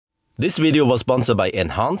This video was sponsored by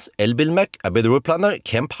Enhance, Elbilmek, ABRP Planner,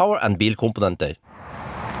 Kempower and Bilkomponenter.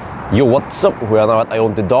 Yo, what's up? We are now at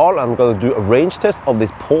Ioniq. I'm going to do a range test of this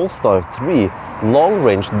Polestar 3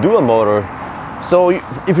 long-range dual motor. So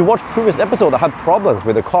if you watched previous episode, I had problems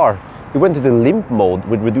with the car. It went to the limp mode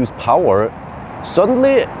with reduced power.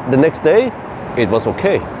 Suddenly, the next day, it was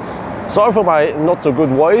okay. Sorry for my not so good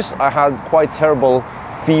voice. I had quite terrible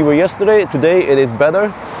fever yesterday. Today it is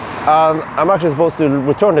better. And I'm actually supposed to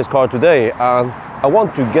return this car today, and I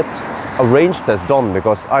want to get a range test done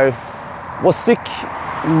because I was sick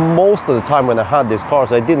most of the time when I had this car,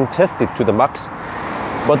 so I didn't test it to the max.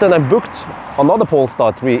 But then I booked another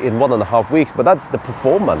Polestar 3 in 1.5 weeks, but that's the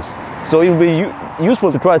performance. So it will be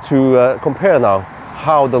useful to try to compare now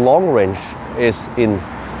how the long range is in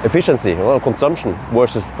efficiency or consumption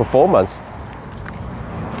versus performance.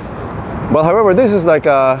 But however, this is like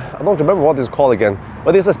I don't remember what it's called again,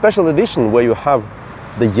 but it's a special edition where you have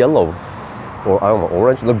the yellow, or I don't know,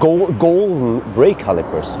 orange, the golden brake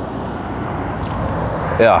calipers.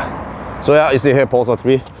 Yeah, so yeah, you see here Polestar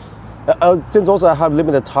 3. Since also I have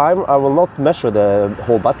limited time, I will not measure the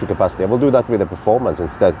whole battery capacity. I will do that with the performance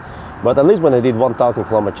instead. But at least when I did 1,000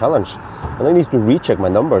 kilometer challenge, and I need to recheck my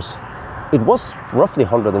numbers, it was roughly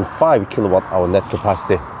 105 kilowatt hour net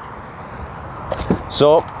capacity.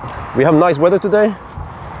 So we have nice weather today.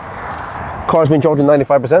 Car's been charging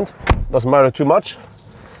 95%. Doesn't matter too much.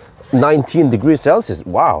 19 degrees Celsius.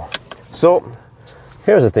 Wow. So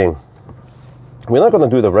here's the thing. We're not going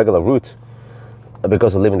to do the regular route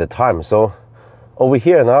because of limited time. So over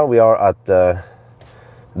here now we are at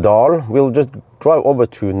Dal. We'll just drive over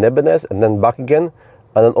to Nebbenes and then back again,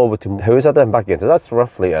 and then over to Haugesæter and back again. So that's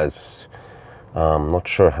roughly a not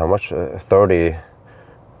sure how much, 30-40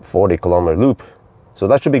 kilometer loop. So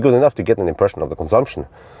that should be good enough to get an impression of the consumption.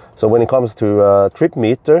 So when it comes to trip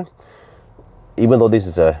meter, even though this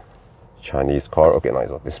is a Chinese car, okay, nice,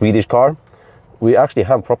 a Swedish car, we actually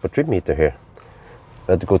have proper trip meter here.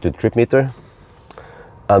 We have to go to the trip meter,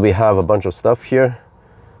 and we have a bunch of stuff here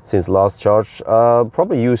since last charge.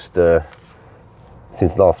 Probably used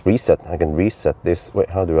since last reset. I can reset this. Wait,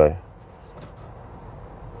 how do I?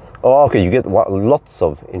 Oh, okay, you get lots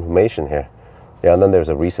of information here. Yeah, and then there's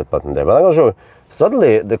a reset button there. But I'm gonna show you.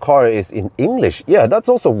 Suddenly the car is in English. Yeah, that's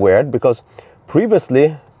also weird because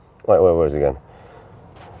previously, where is it again?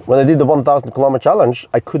 When I did the 1,000 kilometer challenge,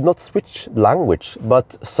 I could not switch language,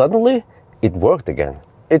 but suddenly it worked again.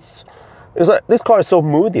 It's like, this car is so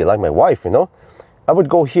moody, like my wife, you know. I would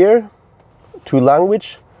go here to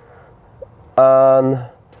language and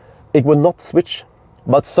it would not switch,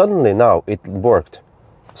 but suddenly now it worked.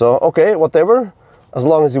 So okay, whatever, as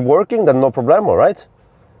long as it's working, then no problemo, right?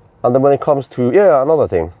 And then when it comes to, yeah, another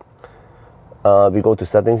thing, we go to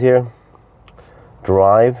settings here,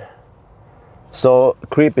 drive. So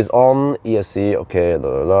creep is on, ESC, okay, la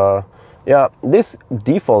la la. Yeah, this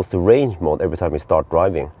defaults to range mode every time we start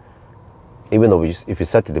driving. Even though if you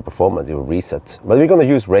set it to performance, it will reset. But we're gonna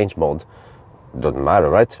use range mode. Doesn't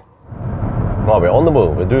matter, right? Well, we're on the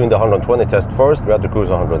move. We're doing the 120 test first. We have to cruise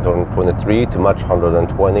 123 to match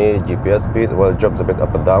 120 GPS speed. Well, it jumps a bit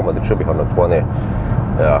up and down, but it should be 120.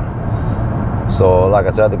 Yeah. So, like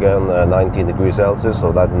I said again, 19 degrees Celsius,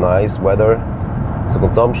 so that's nice weather. So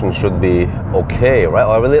consumption should be okay, right?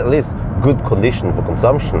 Or at least good condition for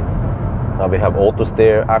consumption. Now we have auto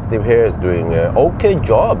steer active here. It's doing an okay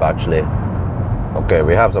job actually. Okay,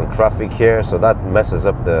 we have some traffic here, so that messes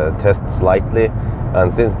up the test slightly.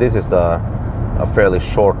 And since this is a fairly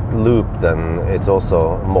short loop, then it's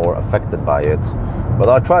also more affected by it. But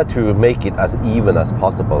I'll try to make it as even as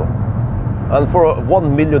possible. And for a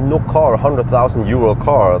 1 million NOK car, 100,000 euro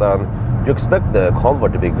car, then you expect the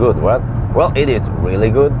comfort to be good, right? Well, it is really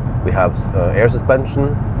good. We have air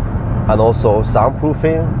suspension and also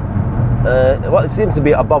soundproofing. Well, it seems to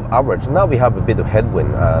be above average. Now we have a bit of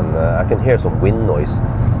headwind and I can hear some wind noise.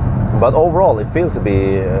 But overall, it feels to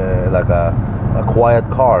be like a quiet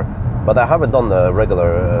car. But I haven't done a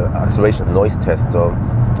regular acceleration noise test, so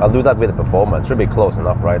I'll do that with the performance. Should be close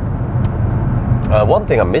enough, right? One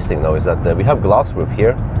thing I'm missing though is that we have glass roof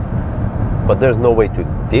here, but there's no way to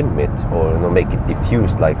dim it or make it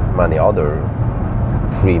diffuse like many other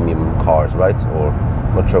premium cars, right? Or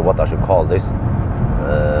not sure what I should call this.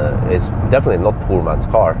 It's definitely not poor man's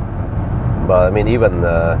car, but I mean even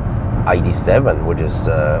ID7, which is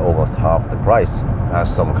almost half the price, has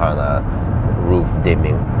some kind of roof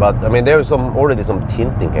dimming. But I mean there's already some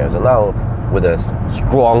tinting here, so now with a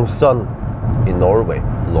strong sun in Norway,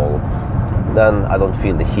 lol, then I don't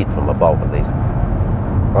feel the heat from above at least.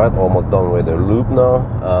 Alright, almost done with the loop now,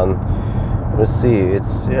 and let's see,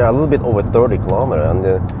 it's a little bit over 30 kilometers, and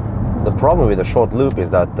The problem with the short loop is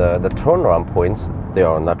that the turnaround points, they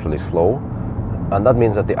are naturally slow, and that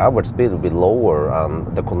means that the average speed will be lower and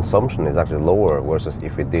the consumption is actually lower versus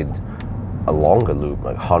if we did a longer loop,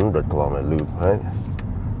 like 100-kilometer loop, right?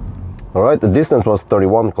 All right, the distance was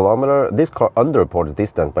 31 kilometer. This car underreports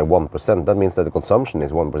distance by 1%. That means that the consumption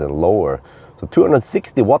is 1% lower. So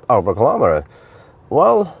 260 watt-hour per kilometer.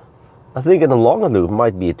 Well, I think in the longer loop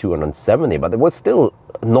might be 270, but it was still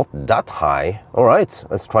not that high. All right,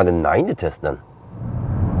 let's try the 90 test then.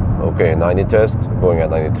 Okay, 90 test, going at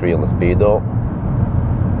 93 on the speedo.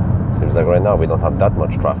 Seems like right now we don't have that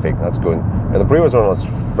much traffic. That's good. And the previous one was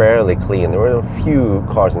fairly clean. There were a few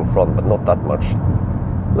cars in front, but not that much.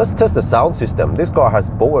 Let's test the sound system. This car has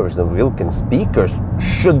Bowers and Wilkins speakers.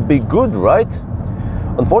 Should be good, right?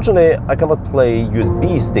 Unfortunately, I cannot play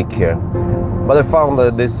USB stick here, but I found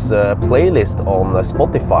this playlist on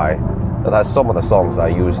Spotify that has some of the songs I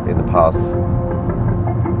used in the past.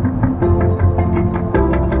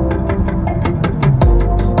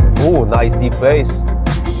 Oh, nice deep bass.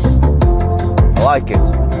 I like it.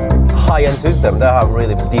 High-end system, they have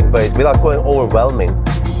really deep bass without going overwhelming.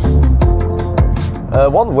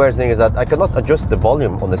 One weird thing is that I cannot adjust the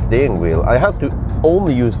volume on the steering wheel. I have to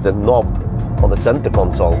only use the knob on the center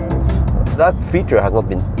console. That feature has not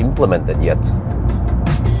been implemented yet.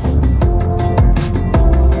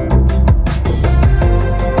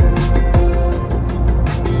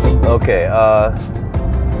 Okay,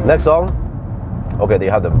 next song. Okay, they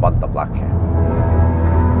have the Banta Black here.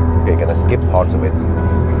 Okay, can I skip parts of it?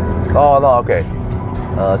 Oh no, okay.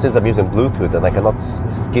 Since I'm using Bluetooth and I cannot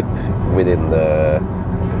skip within the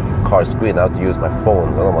car screen, I have to use my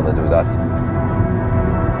phone. I don't want to do that.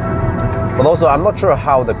 But also, I'm not sure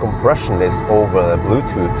how the compression is over the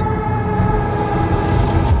Bluetooth.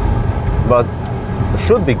 But it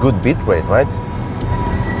should be good bitrate, right?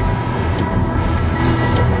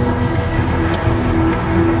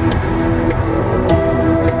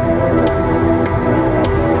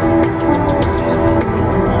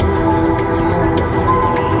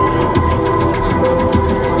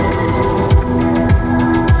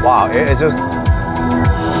 It's just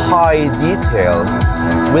high detail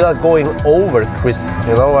without going over crisp,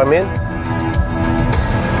 you know what I mean?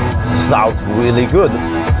 Sounds really good.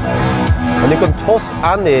 And you can toss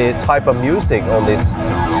any type of music on this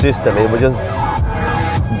system, it will just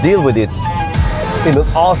deal with it in an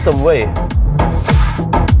awesome way.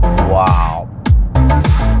 Wow.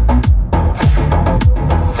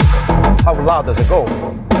 How loud does it go?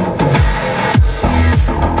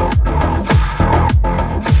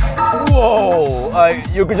 Whoa,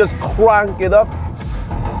 you can just crank it up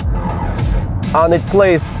and it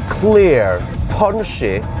plays clear,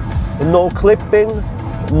 punchy, no clipping,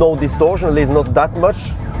 no distortion, at least not that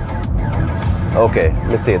much. Okay,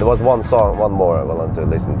 let's see, there was one song, one more I wanted to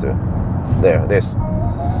listen to. There, this.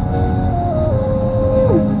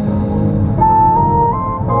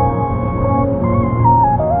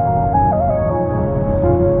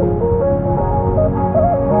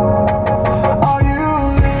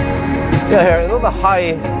 Yeah, here, you know the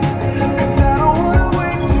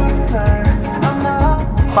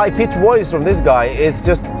high-pitched voice from this guy is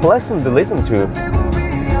just pleasant to listen to.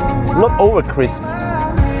 Not over crisp.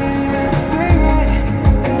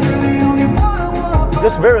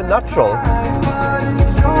 Just very natural.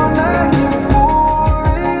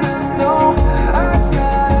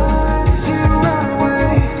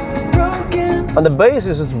 And the bass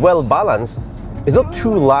is just well balanced. It's not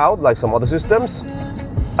too loud like some other systems.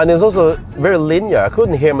 And it's also very linear. I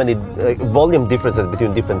couldn't hear many volume differences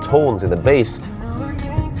between different tones in the bass.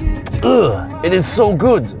 Ugh, it is so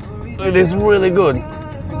good. It is really good.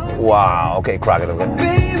 Wow, okay, crack it a bit.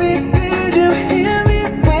 Baby, did you hear me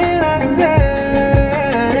when I said,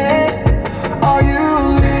 are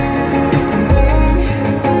you listening?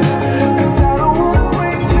 'Cause I don't wanna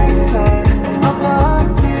waste your time. I'm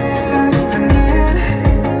not getting.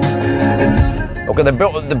 Okay,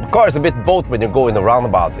 the car is a bit both when you go in the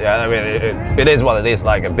roundabouts. Yeah, I mean, it is what it is,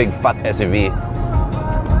 like a big fat SUV.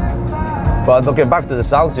 But okay, back to the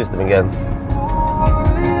sound system again.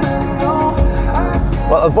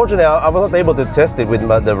 Well, unfortunately, I was not able to test it with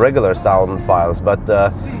the regular sound files, but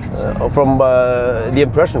from the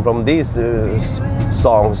impression from these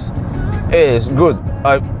songs is good.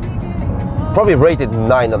 I probably rated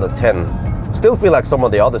 9 out of 10. Still feel like some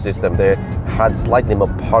of the other systems, they had slightly more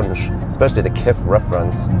punch, especially the KEF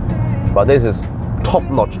reference. But this is top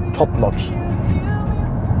notch, top notch.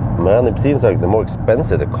 Man, it seems like the more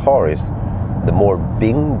expensive the car is, the more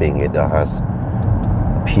bing it has.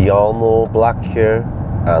 Piano black here,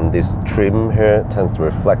 and this trim here tends to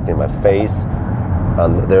reflect in my face.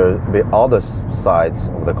 and there will be other sides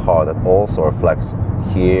of the car that also reflects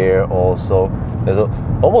here also. So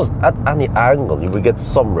almost at any angle you will get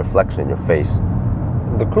some reflection in your face.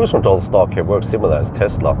 The cruise control stock here works similar as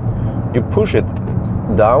Tesla. You push it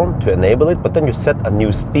down to enable it, but then you set a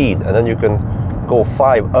new speed, and then you can go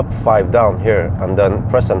 5 up, 5 down here, and then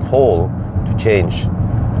press and hold to change.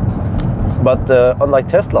 But unlike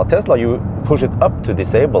Tesla you push it up to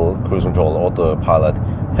disable cruise control autopilot.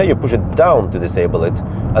 Here you push it down to disable it,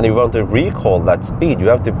 and if you want to recall that speed, you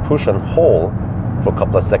have to push and hold for a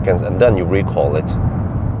couple of seconds, and then you recall it.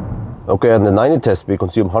 Okay, in the 90 test we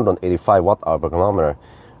consume 185 watt-hour per kilometer.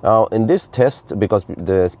 Now in this test, because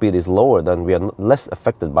the speed is lower, then we are less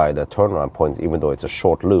affected by the turnaround points, even though it's a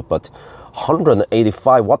short loop. But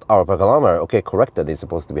 185 watt-hour per kilometer, okay, corrected, it's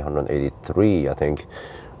supposed to be 183, I think.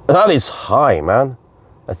 That is high, man.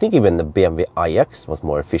 I think even the BMW iX was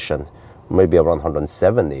more efficient, maybe around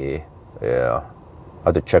 170. Yeah, I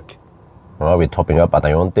have to check. Well, we're topping up at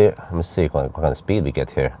Ioniq. Let me see what kind of speed we get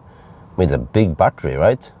here. I mean, it's a big battery,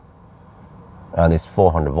 right? And it's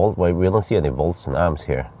 400 volt. Well, we don't see any volts and amps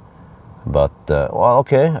here. But, well,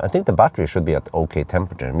 okay, I think the battery should be at okay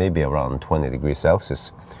temperature, maybe around 20 degrees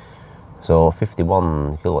Celsius. So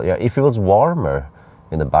 51 kilo. Yeah, if it was warmer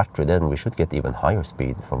in the battery, then we should get even higher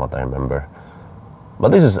speed from what I remember. But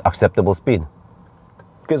this is acceptable speed.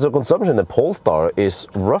 Okay, so consumption in the Polestar is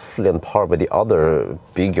roughly on par with the other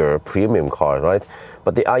bigger premium cars, right?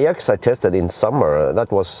 But the iX I tested in summer,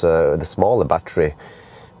 that was the smaller battery,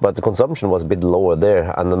 but the consumption was a bit lower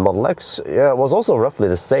there. And the Model X, yeah, was also roughly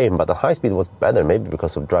the same, but the high speed was better, maybe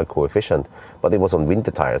because of drag coefficient, but it was on winter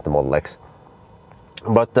tires, the Model X.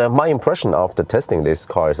 But my impression after testing this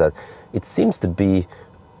car is that it seems to be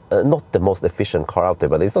not the most efficient car out there,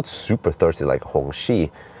 but it's not super thirsty like Hongxi.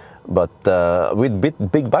 But with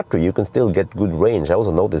big battery, you can still get good range. I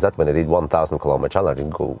also noticed that when I did 1,000 kilometer challenge, you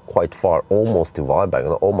can go quite far, almost to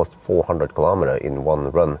Varberg, almost 400 kilometer in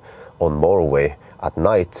one run on motorway at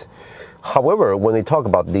night. However, when we talk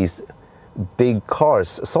about these big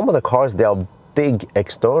cars, some of the cars, they are big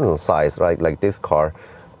external size, right, like this car,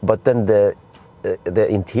 but then the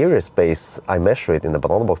interior space, I measured it in the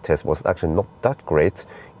banana box test, was actually not that great.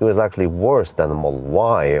 It was actually worse than the Model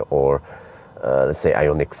Y or let's say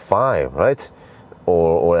Ioniq 5, right?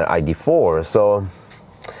 Or ID4. So,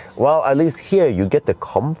 well, at least here you get the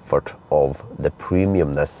comfort of the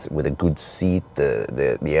premiumness with a good seat,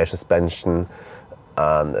 the air suspension,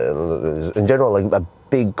 and in general, like a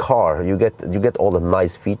big car, you get all the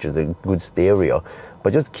nice features, the good stereo.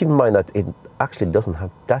 But just keep in mind that it actually doesn't have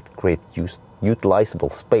that great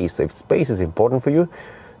utilizable space. If space is important for you,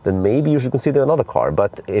 then maybe you should consider another car.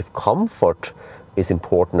 But if comfort is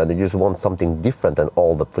important and you just want something different than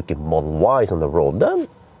all the freaking Model Ys on the road, then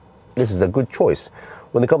this is a good choice.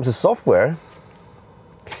 When it comes to software,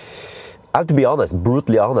 I have to be honest,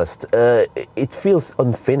 brutally honest, it feels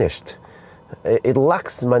unfinished. It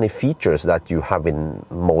lacks many features that you have in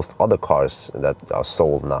most other cars that are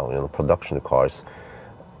sold now, you know, production cars.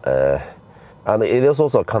 And it is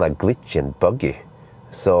also kind of glitchy and buggy.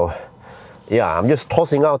 So yeah, I'm just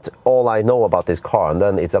tossing out all I know about this car, and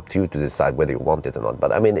then it's up to you to decide whether you want it or not.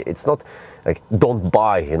 But I mean, it's not like don't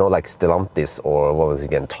buy, you know, like Stellantis or what was it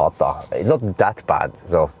again, Tata. It's not that bad.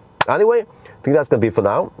 So anyway, I think that's gonna be for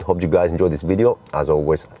now. Hope you guys enjoyed this video. As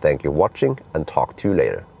always, thank you for watching, and talk to you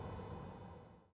later.